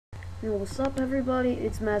Yo, what's up everybody,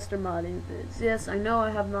 it's MasterModdingVids. Yes, I know I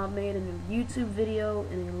have not made a new YouTube video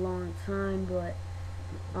in a long time, but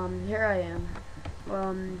here I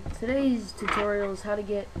am. Today's tutorial is how to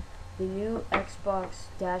get the new Xbox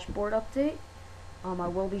dashboard update. I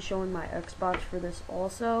will be showing my Xbox for this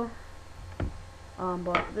also.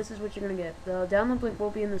 But this is what you're gonna get. The download link will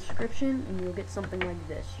be in the description, and you'll get something like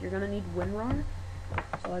this. You're gonna need WinRAR,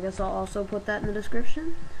 so I guess I'll also put that in the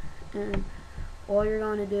description. And all you're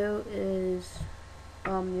going to do is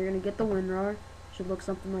you're going to get the WinRAR. Should look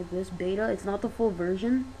something like this. Beta. It's not the full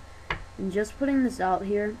version. And just putting this out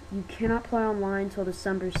here, you cannot play online until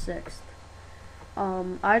December 6th.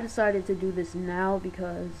 I decided to do this now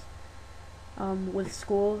because with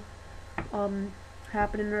school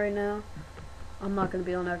happening right now, I'm not going to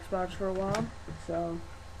be on Xbox for a while. So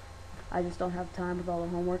I just don't have time with all the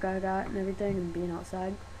homework I got and everything and being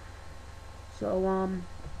outside. So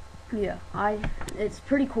yeah, it's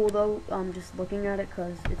pretty cool though, just looking at it,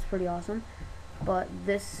 because it's pretty awesome. But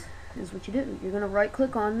this is what you do. You're going to right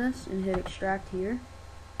click on this and hit extract here.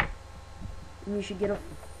 And you should get a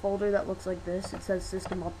folder that looks like this. It says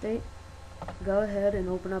system update. Go ahead and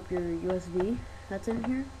open up your USB that's in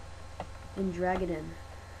here and drag it in.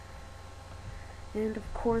 And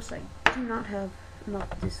of course I do not have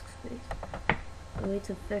enough disk space. The way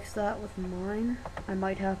to fix that with mine, I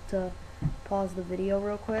might have to pause the video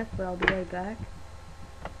real quick, but I'll be right back.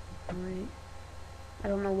 Alright. I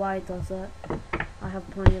don't know why it does that. I have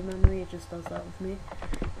plenty of memory, it just does that with me.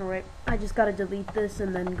 Alright, I just gotta delete this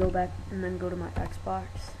and then go back and then go to my Xbox.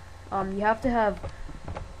 You have to have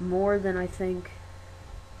more than, I think,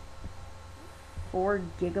 4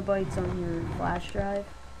 gigabytes on your flash drive.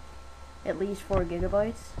 At least 4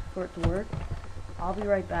 gigabytes for it to work. I'll be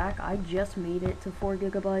right back. I just made it to 4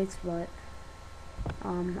 gigabytes, but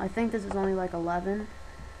I think this is only like 11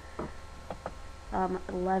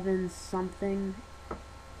 something,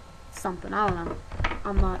 I don't know.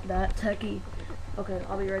 I'm not that techie. Okay,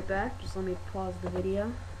 I'll be right back. Just let me pause the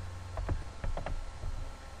video.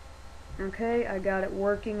 Okay, I got it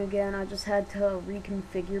working again. I just had to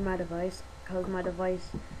reconfigure my device because my device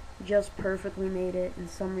just perfectly made it, and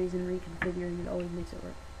some reason reconfiguring it always makes it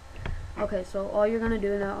work. Okay, so all you're gonna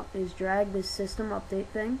do now is drag this system update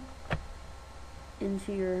thing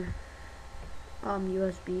into your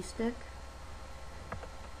USB stick.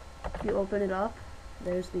 If you open it up,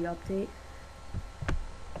 there's the update.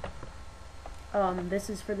 This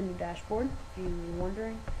is for the new dashboard, if you were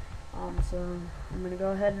wondering. So I'm gonna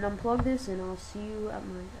go ahead and unplug this, and I'll see you at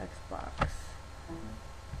my Xbox.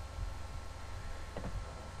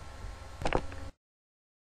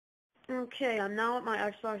 Okay, I'm now at my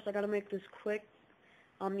Xbox. I gotta make this quick.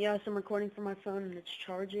 Yes, I'm recording from my phone and it's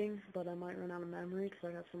charging, but I might run out of memory because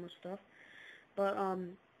I got so much stuff. But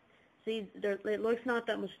see, it looks not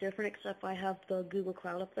that much different, except I have the Google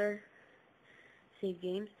Cloud up there. Save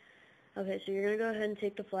games. Okay, so you're gonna go ahead and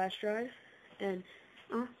take the flash drive, and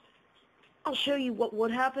I'll show you what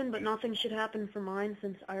would happen, but nothing should happen for mine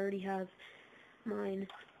since I already have mine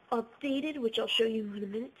updated, which I'll show you in a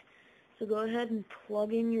minute. So go ahead and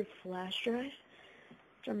plug in your flash drive,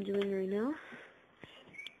 which I'm doing right now.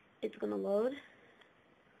 It's gonna load,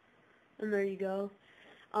 and there you go.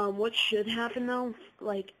 What should happen though,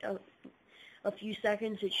 like a few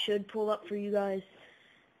seconds, it should pull up for you guys.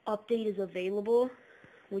 Update is available.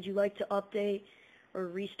 Would you like to update or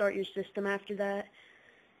restart your system after that?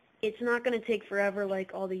 It's not gonna take forever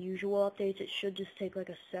like all the usual updates. It should just take like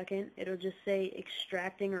a second. It'll just say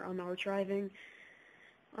extracting or unarchiving.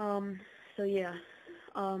 So yeah.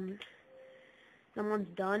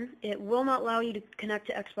 Someone's done. It will not allow you to connect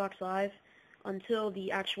to Xbox Live until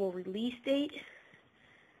the actual release date,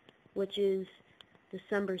 which is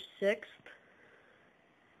December 6th.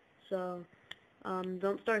 So,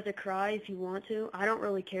 don't start to cry if you want to. I don't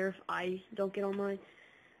really care if I don't get online,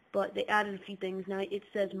 but they added a few things. Now it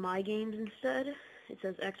says My Games instead. It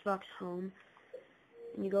says Xbox Home.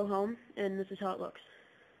 And you go home, and this is how it looks.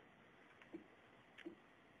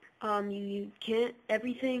 You can't,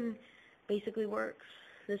 everything basically works.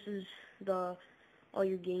 This is all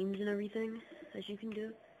your games and everything that you can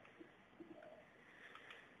do.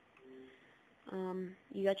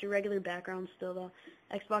 You got your regular background still though.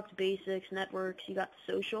 Xbox Basics, Networks, you got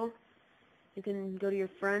Social. You can go to your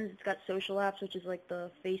friends. It's got social apps, which is like the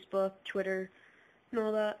Facebook, Twitter, and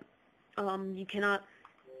all that. You cannot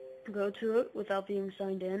go to it without being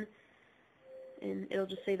signed in, and it'll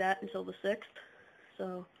just say that until the 6th.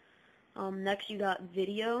 So next you got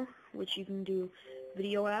video, which you can do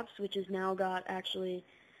video apps, which has now got actually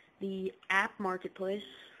the app marketplace,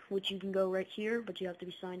 which you can go right here, but you have to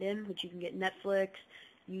be signed in, which you can get Netflix,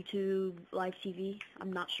 YouTube Live TV.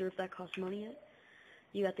 I'm not sure if that costs money yet.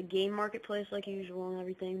 You got the game marketplace like usual and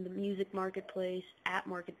everything, the music marketplace, app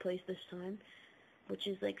marketplace this time, which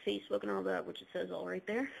is like Facebook and all that, which it says all right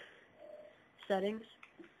there. Settings,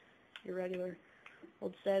 your regular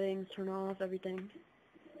old settings, turn off, everything.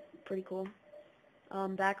 Pretty cool.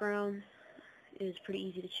 Background is pretty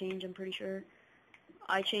easy to change, I'm pretty sure.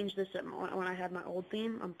 I changed this when I had my old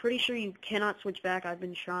theme. I'm pretty sure you cannot switch back. I've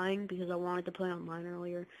been trying because I wanted to play online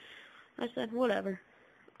earlier. I said, whatever.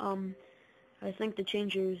 I think to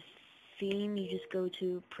change your theme, you just go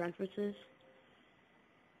to preferences.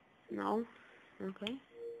 No? Okay.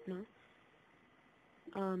 No.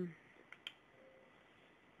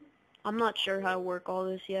 I'm not sure how to work all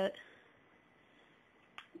this yet.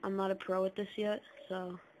 I'm not a pro at this yet,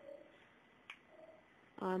 so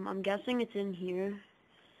I'm guessing it's in here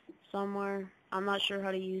somewhere. I'm not sure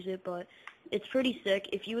how to use it, but it's pretty sick.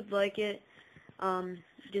 If you would like it,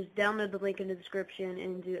 just download the link in the description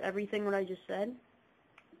and do everything what I just said.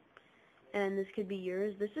 And this could be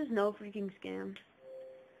yours. This is no freaking scam.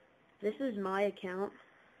 This is my account.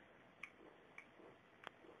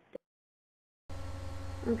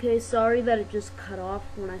 Okay, sorry that it just cut off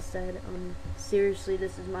when I said, seriously,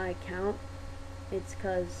 this is my account. It's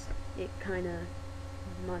because it kinda,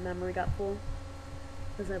 my memory got full,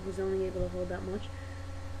 because I was only able to hold that much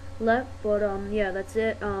left. But yeah, that's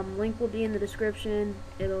it. Link will be in the description.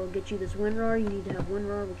 It'll get you this WinRAR. You need to have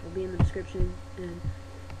WinRAR, which will be in the description. And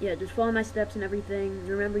yeah, just follow my steps and everything.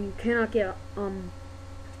 Remember, you cannot get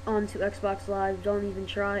onto Xbox Live. Don't even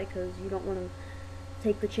try, because you don't want to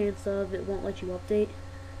take the chance of it won't let you update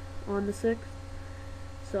on the 6th.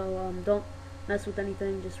 So don't mess with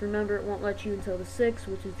anything. Just remember, it won't let you until the 6th,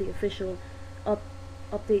 which is the official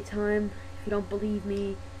update time. If you don't believe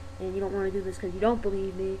me and you don't want to do this because you don't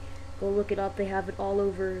believe me, go look it up. They have it all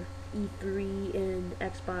over E3 and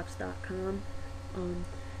Xbox.com. So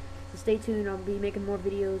stay tuned. I'll be making more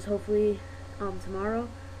videos hopefully tomorrow.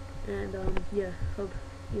 And yeah, hope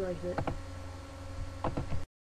you liked it.